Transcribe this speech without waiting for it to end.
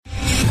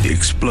The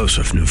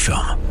explosive new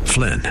film,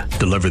 Flynn,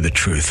 Deliver the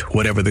Truth,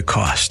 Whatever the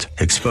Cost,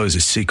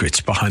 exposes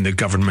secrets behind the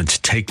government's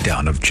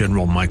takedown of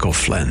General Michael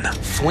Flynn.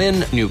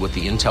 Flynn knew what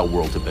the intel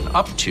world had been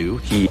up to.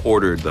 He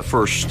ordered the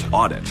first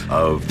audit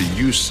of the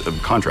use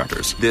of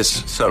contractors.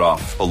 This set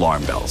off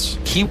alarm bells.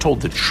 He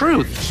told the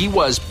truth. He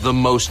was the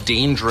most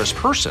dangerous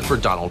person for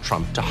Donald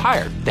Trump to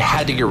hire. They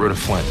had to get rid of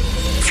Flynn.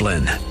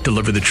 Flynn,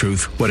 Deliver the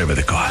Truth, Whatever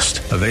the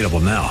Cost. Available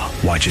now.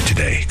 Watch it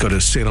today. Go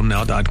to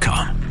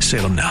salemnow.com.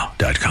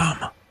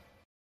 salemnow.com.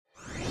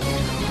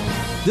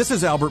 This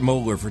is Albert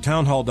Mohler for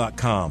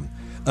townhall.com.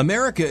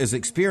 America is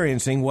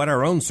experiencing what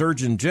our own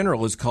Surgeon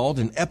General has called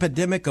an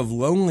epidemic of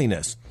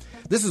loneliness.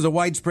 This is a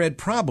widespread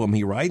problem,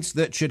 he writes,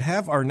 that should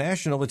have our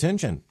national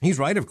attention. He's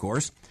right, of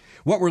course.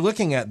 What we're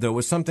looking at, though,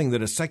 is something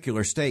that a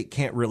secular state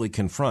can't really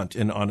confront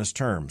in honest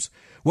terms.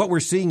 What we're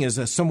seeing is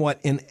a somewhat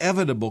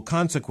inevitable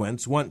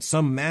consequence once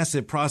some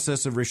massive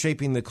process of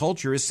reshaping the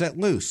culture is set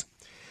loose.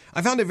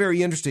 I found it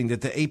very interesting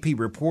that the AP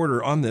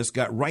reporter on this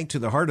got right to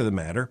the heart of the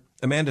matter.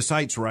 Amanda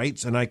Seitz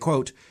writes, and I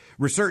quote,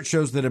 "Research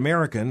shows that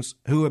Americans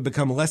who have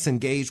become less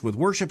engaged with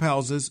worship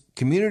houses,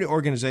 community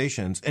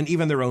organizations, and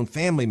even their own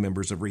family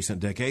members of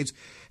recent decades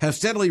have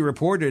steadily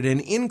reported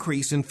an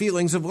increase in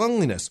feelings of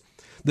loneliness.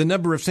 The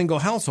number of single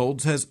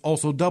households has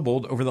also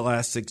doubled over the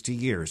last 60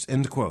 years."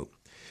 End quote.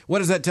 What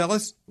does that tell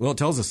us? Well, it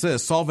tells us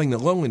this: solving the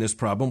loneliness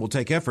problem will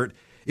take effort.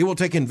 It will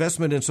take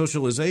investment in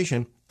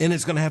socialization, and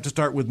it's going to have to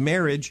start with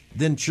marriage,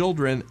 then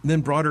children,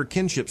 then broader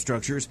kinship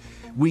structures.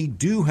 We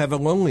do have a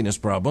loneliness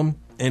problem,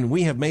 and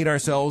we have made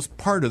ourselves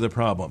part of the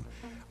problem.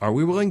 Are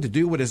we willing to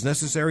do what is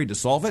necessary to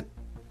solve it?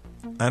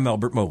 I'm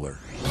Albert Mohler.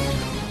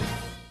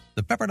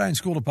 The Pepperdine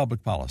School of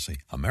Public Policy,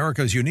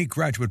 America's unique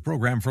graduate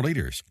program for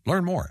leaders.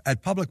 Learn more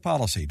at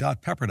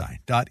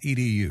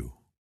publicpolicy.pepperdine.edu.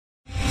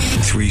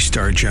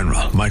 Three-star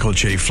General Michael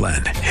J.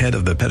 Flynn, head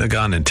of the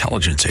Pentagon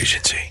Intelligence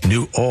Agency,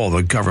 knew all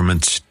the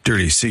government's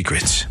dirty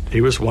secrets.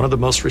 He was one of the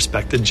most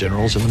respected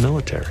generals in the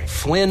military.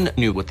 Flynn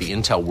knew what the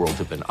intel world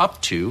had been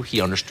up to.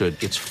 He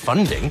understood its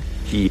funding.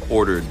 He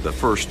ordered the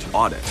first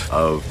audit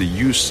of the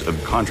use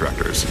of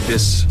contractors.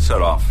 This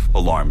set off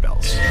alarm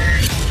bells.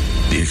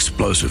 The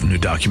explosive new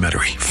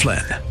documentary,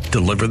 Flynn,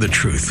 Deliver the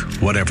Truth,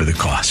 Whatever the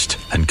Cost,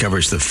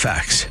 uncovers the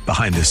facts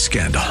behind this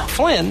scandal.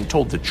 Flynn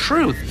told the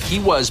truth. He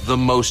was the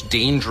most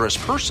dangerous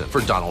person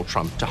for Donald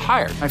Trump to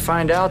hire. I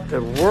find out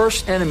the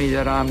worst enemy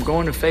that I'm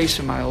going to face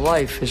in my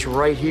life is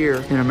right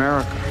here in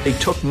America. They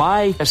took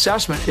my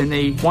assessment and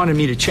they wanted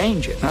me to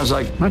change it. And I was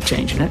like, I'm not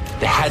changing it.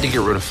 They had to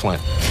get rid of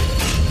Flynn.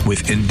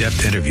 With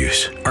in-depth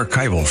interviews,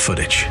 archival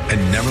footage,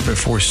 and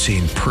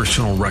never-before-seen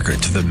personal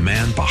records of the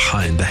man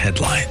behind the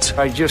headlines.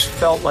 I just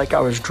felt like I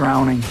was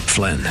drowning.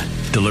 Flynn,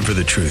 Deliver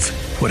the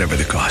Truth, Whatever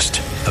the Cost.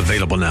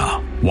 Available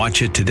now.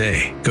 Watch it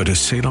today. Go to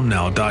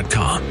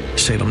salemnow.com.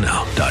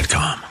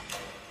 salemnow.com.